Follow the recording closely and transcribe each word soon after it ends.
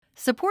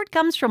Support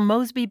comes from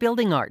Mosby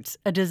Building Arts,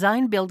 a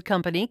design-build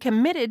company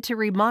committed to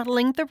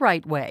remodeling the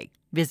right way.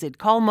 Visit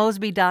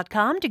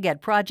callmosby.com to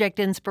get project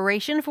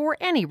inspiration for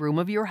any room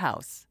of your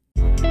house.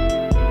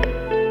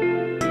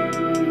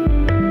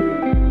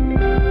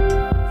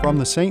 From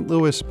the St.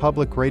 Louis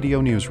Public Radio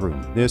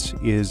Newsroom, this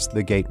is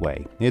The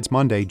Gateway. It's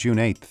Monday, June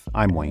 8th.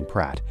 I'm Wayne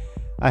Pratt.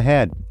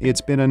 Ahead,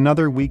 it's been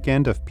another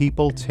weekend of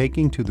people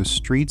taking to the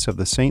streets of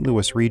the St.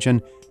 Louis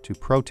region to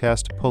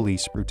protest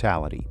police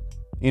brutality.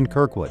 In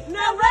Kirkwood,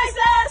 no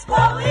racist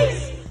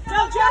police,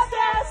 no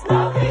justice,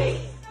 no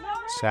peace.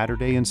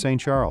 Saturday in St.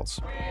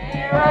 Charles,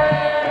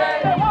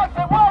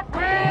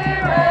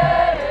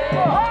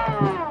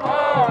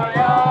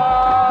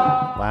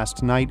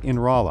 last night in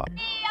Rolla,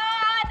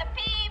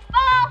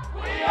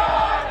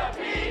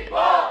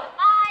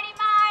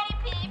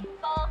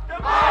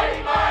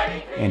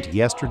 and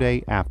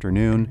yesterday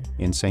afternoon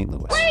in St.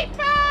 Louis.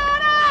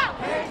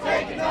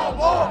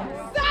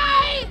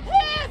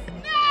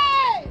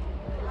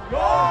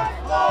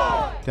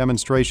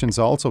 Demonstrations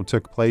also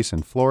took place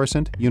in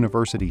Florissant,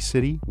 University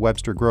City,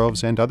 Webster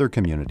Groves, and other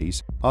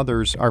communities.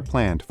 Others are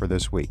planned for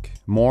this week.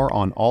 More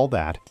on all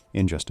that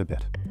in just a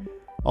bit.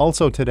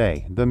 Also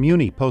today, the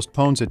Muny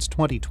postpones its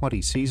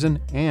 2020 season,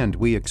 and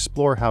we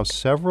explore how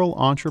several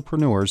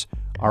entrepreneurs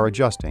are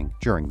adjusting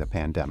during the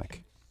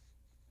pandemic.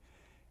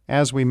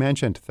 As we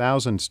mentioned,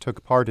 thousands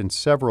took part in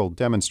several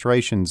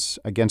demonstrations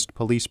against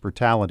police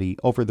brutality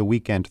over the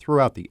weekend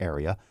throughout the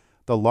area.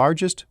 The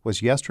largest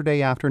was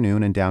yesterday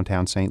afternoon in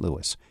downtown St.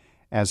 Louis.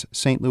 As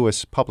St.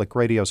 Louis Public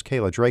Radio's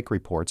Kayla Drake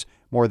reports,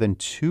 more than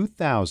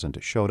 2,000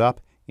 showed up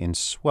in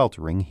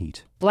sweltering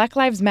heat. Black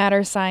Lives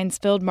Matter signs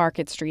filled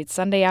Market Street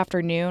Sunday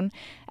afternoon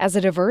as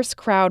a diverse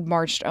crowd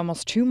marched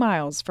almost 2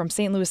 miles from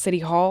St. Louis City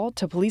Hall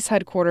to police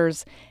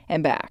headquarters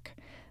and back.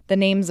 The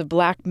names of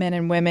black men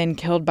and women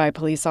killed by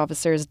police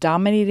officers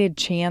dominated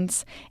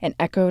chants and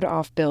echoed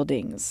off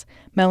buildings.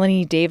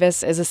 Melanie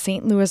Davis is a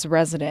St. Louis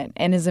resident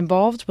and is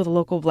involved with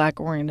local black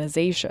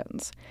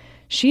organizations.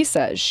 She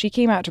says she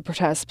came out to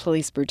protest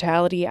police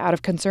brutality out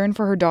of concern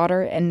for her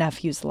daughter and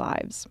nephew's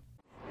lives.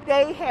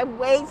 They have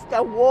waged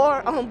a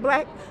war on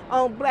black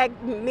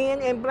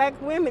men and black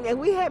women, and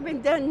we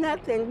haven't done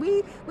nothing.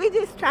 We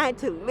just trying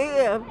to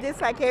live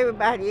just like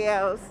everybody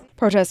else.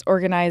 Protest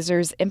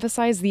organizers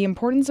emphasize the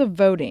importance of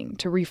voting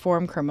to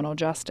reform criminal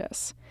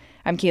justice.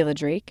 I'm Kayla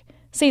Drake,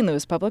 St.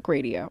 Louis Public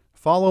Radio.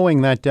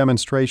 Following that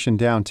demonstration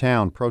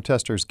downtown,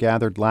 protesters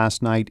gathered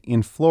last night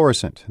in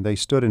Florissant. They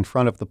stood in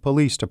front of the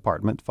police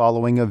department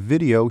following a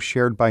video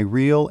shared by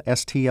Real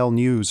STL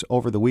News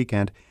over the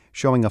weekend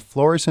showing a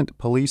Florissant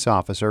police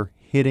officer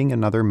hitting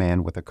another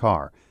man with a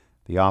car.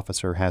 The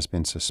officer has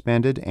been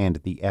suspended, and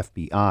the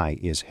FBI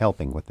is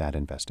helping with that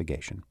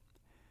investigation.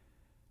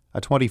 A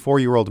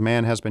 24-year-old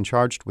man has been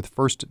charged with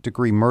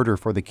first-degree murder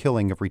for the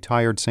killing of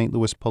retired St.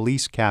 Louis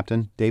Police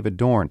Captain David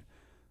Dorn.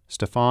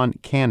 Stefan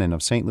Cannon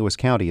of St. Louis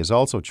County is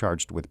also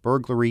charged with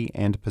burglary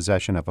and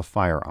possession of a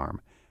firearm.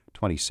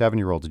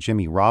 27-year-old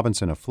Jimmy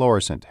Robinson of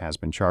Florissant has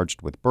been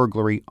charged with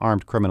burglary,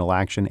 armed criminal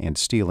action, and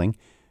stealing.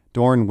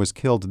 Dorn was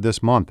killed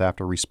this month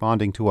after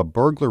responding to a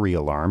burglary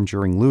alarm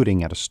during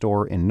looting at a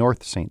store in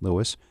North St.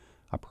 Louis.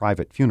 A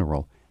private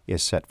funeral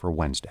is set for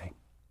Wednesday.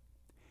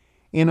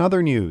 In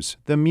other news,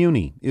 the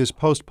Muny is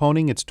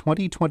postponing its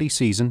 2020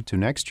 season to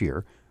next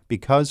year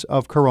because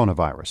of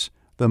coronavirus.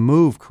 The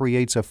move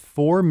creates a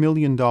 $4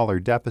 million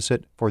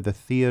deficit for the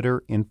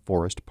theater in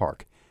Forest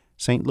Park.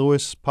 St.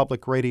 Louis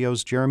Public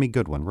Radio's Jeremy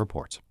Goodwin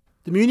reports.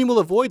 The Muny will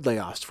avoid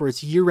layoffs for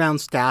its year-round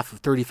staff of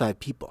 35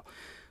 people.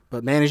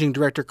 But Managing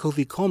Director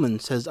Kofi Coleman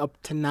says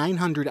up to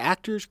 900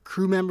 actors,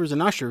 crew members,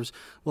 and ushers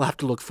will have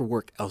to look for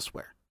work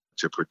elsewhere.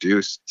 To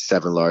produce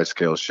 7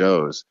 large-scale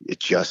shows, it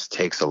just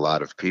takes a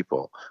lot of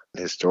people.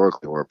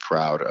 Historically, we're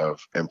proud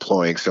of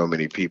employing so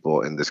many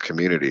people in this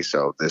community,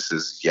 so this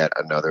is yet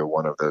another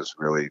one of those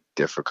really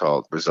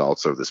difficult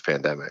results of this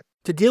pandemic.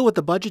 To deal with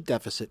the budget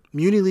deficit,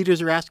 Muny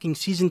leaders are asking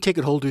season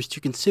ticket holders to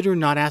consider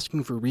not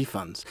asking for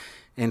refunds,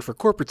 and for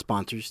corporate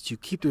sponsors to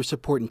keep their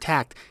support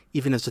intact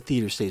even as the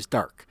theater stays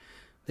dark.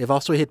 They've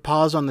also hit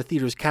pause on the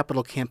theater's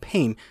capital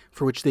campaign,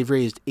 for which they've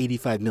raised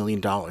 $85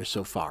 million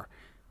so far.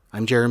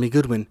 I'm Jeremy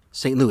Goodwin,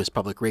 St. Louis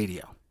Public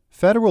Radio.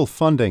 Federal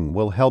funding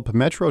will help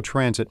Metro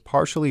Transit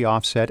partially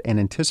offset an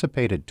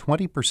anticipated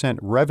 20%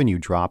 revenue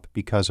drop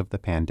because of the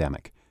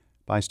pandemic.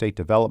 Bi-State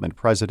Development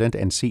President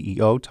and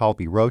CEO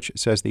Talby Roach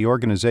says the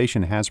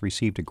organization has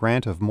received a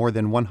grant of more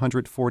than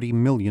 $140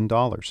 million.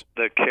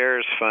 The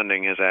CARES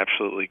funding is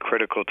absolutely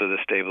critical to the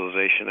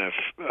stabilization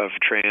of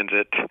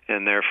transit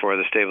and therefore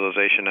the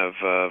stabilization of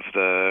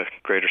the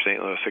greater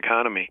St. Louis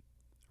economy.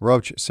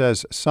 Roach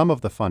says some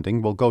of the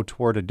funding will go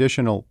toward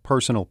additional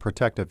personal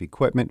protective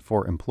equipment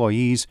for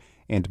employees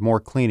and more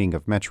cleaning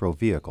of Metro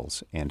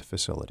vehicles and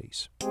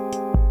facilities.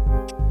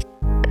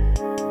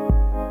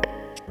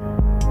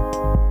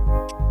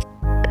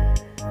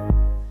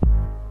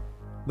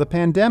 The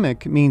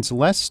pandemic means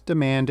less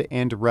demand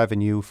and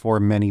revenue for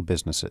many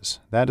businesses.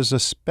 That is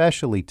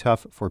especially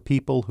tough for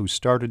people who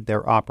started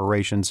their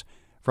operations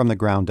from the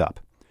ground up.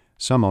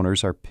 Some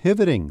owners are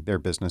pivoting their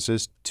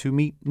businesses to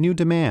meet new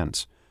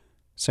demands.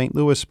 St.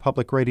 Louis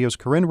Public Radio's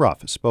Corinne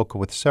Ruff spoke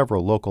with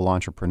several local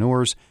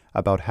entrepreneurs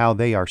about how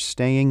they are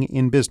staying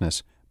in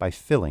business by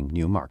filling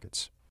new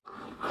markets.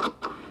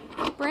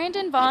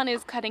 Brandon Vaughn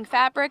is cutting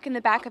fabric in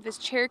the back of his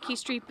Cherokee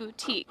Street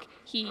boutique.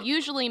 He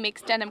usually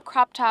makes denim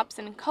crop tops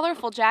and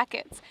colorful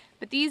jackets,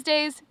 but these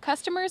days,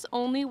 customers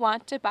only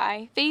want to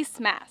buy face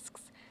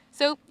masks.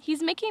 So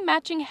he's making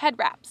matching head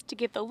wraps to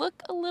give the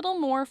look a little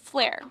more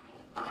flair.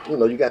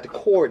 You got to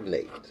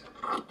coordinate.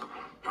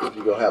 If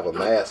you're going to have a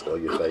mask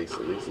on your face,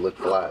 at least look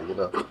fly,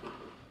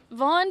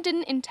 Vaughn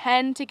didn't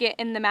intend to get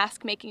in the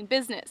mask-making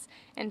business.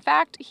 In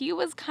fact, he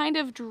was kind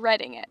of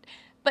dreading it.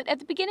 But at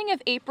the beginning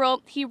of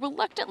April, he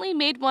reluctantly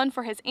made one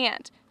for his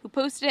aunt, who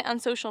posted it on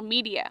social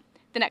media.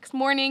 The next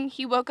morning,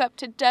 he woke up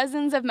to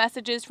dozens of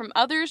messages from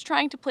others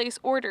trying to place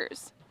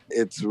orders.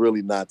 It's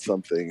really not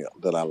something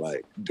that I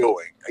like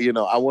doing.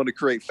 I want to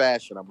create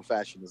fashion. I'm a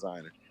fashion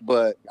designer.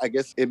 But I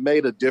guess it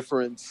made a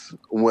difference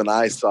when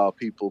I saw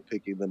people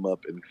picking them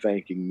up and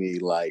thanking me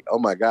like, oh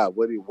my God,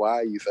 why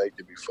are you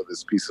thanking me for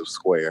this piece of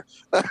square?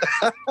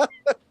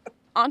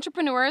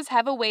 Entrepreneurs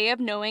have a way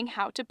of knowing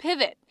how to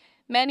pivot.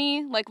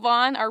 Many, like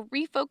Vaughn, are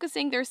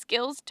refocusing their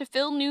skills to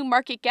fill new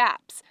market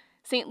gaps.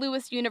 St.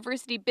 Louis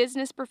University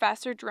business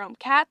professor Jerome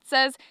Katz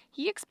says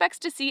he expects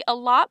to see a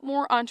lot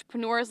more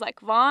entrepreneurs like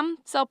Vaughn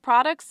sell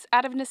products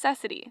out of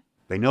necessity.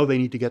 They know they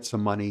need to get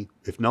some money.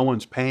 If no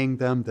one's paying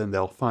them, then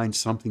they'll find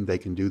something they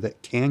can do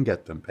that can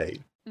get them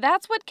paid.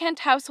 That's what Kent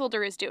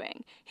Householder is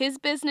doing. His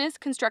business,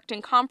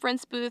 constructing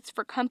conference booths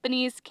for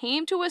companies,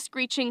 came to a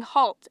screeching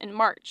halt in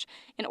March.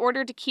 In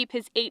order to keep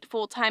his 8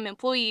 full-time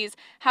employees,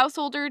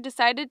 Householder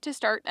decided to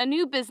start a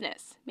new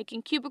business,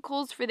 making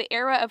cubicles for the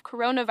era of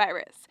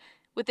coronavirus.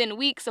 Within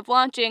weeks of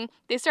launching,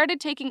 they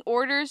started taking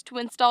orders to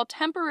install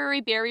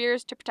temporary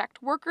barriers to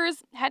protect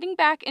workers heading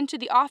back into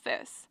the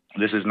office.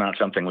 This is not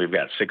something we've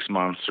got 6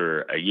 months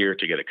or a year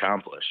to get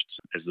accomplished.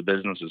 As the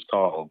business is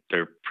called,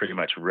 they're pretty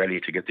much ready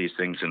to get these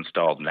things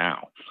installed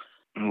now.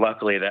 And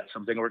luckily, that's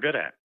something we're good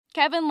at.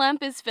 Kevin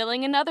Lemp is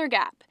filling another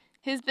gap.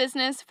 His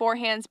business, Four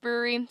Hands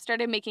Brewery,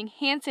 started making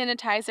hand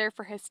sanitizer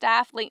for his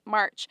staff late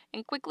March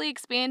and quickly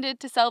expanded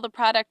to sell the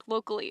product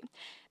locally.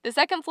 The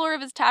second floor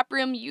of his tap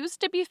room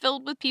used to be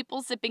filled with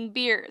people sipping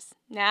beers.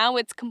 Now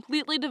it's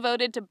completely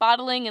devoted to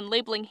bottling and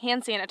labeling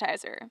hand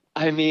sanitizer.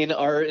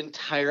 Our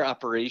entire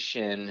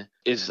operation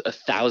is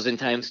 1,000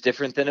 times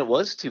different than it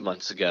was 2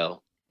 months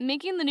ago.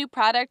 Making the new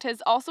product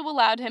has also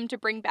allowed him to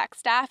bring back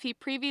staff he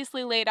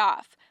previously laid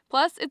off.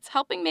 Plus, it's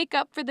helping make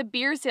up for the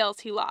beer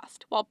sales he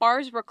lost while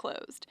bars were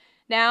closed.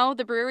 Now,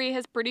 the brewery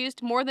has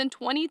produced more than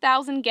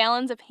 20,000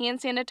 gallons of hand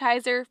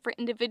sanitizer for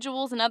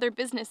individuals and other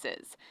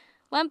businesses.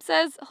 Lemp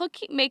says he'll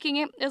keep making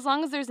it as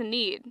long as there's a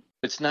need.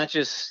 It's not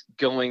just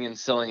going and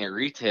selling at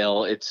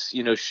retail. It's,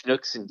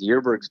 Schnucks and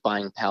Dierberg's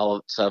buying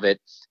pallets of it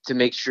to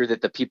make sure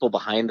that the people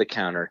behind the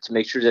counter, to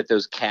make sure that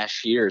those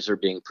cashiers are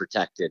being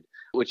protected,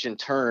 which in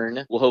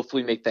turn will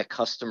hopefully make that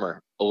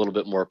customer a little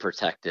bit more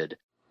protected.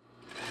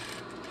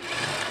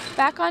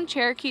 Back on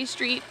Cherokee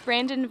Street,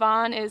 Brandon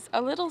Vaughn is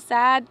a little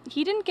sad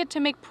he didn't get to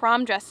make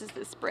prom dresses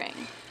this spring.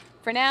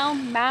 For now,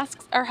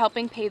 masks are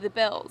helping pay the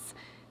bills.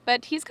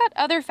 But he's got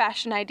other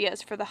fashion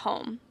ideas for the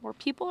home, where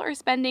people are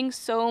spending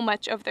so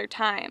much of their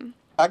time.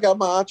 I got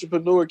my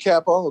entrepreneur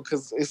cap on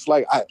because it's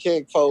like I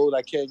can't fold,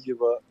 I can't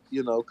give up,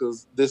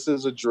 because this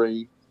is a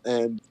dream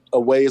and a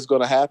way it's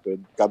going to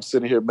happen. I'm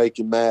sitting here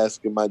making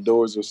masks and my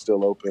doors are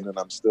still open and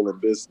I'm still in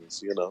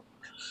business,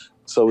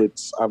 So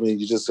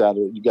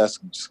you guys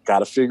just got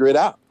to figure it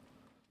out.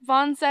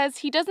 Vaughn says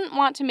he doesn't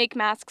want to make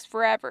masks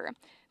forever,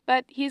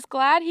 but he's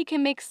glad he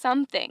can make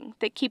something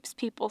that keeps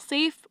people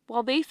safe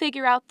while they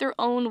figure out their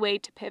own way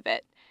to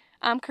pivot.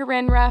 I'm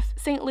Corinne Ruff,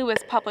 St. Louis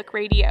Public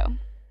Radio.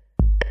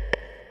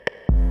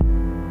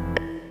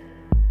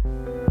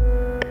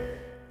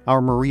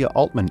 Our Maria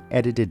Altman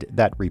edited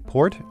that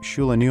report.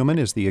 Shula Newman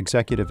is the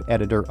executive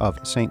editor of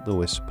St.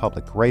 Louis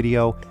Public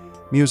Radio.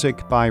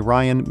 Music by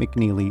Ryan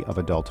McNeely of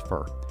Adult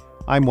Fur.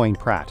 I'm Wayne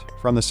Pratt.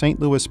 From the St.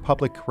 Louis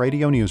Public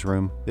Radio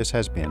Newsroom, this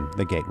has been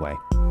The Gateway.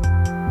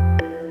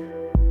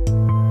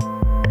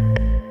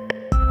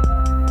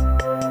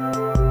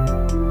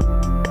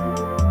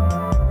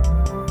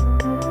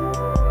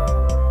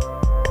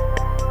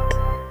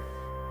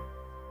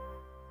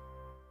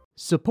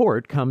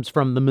 Support comes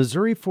from the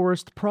Missouri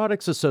Forest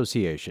Products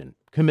Association,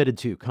 committed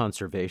to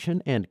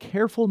conservation and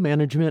careful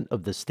management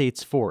of the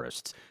state's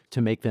forests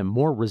to make them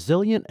more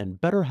resilient and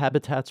better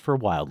habitats for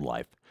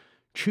wildlife.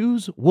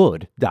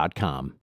 ChooseWood.com.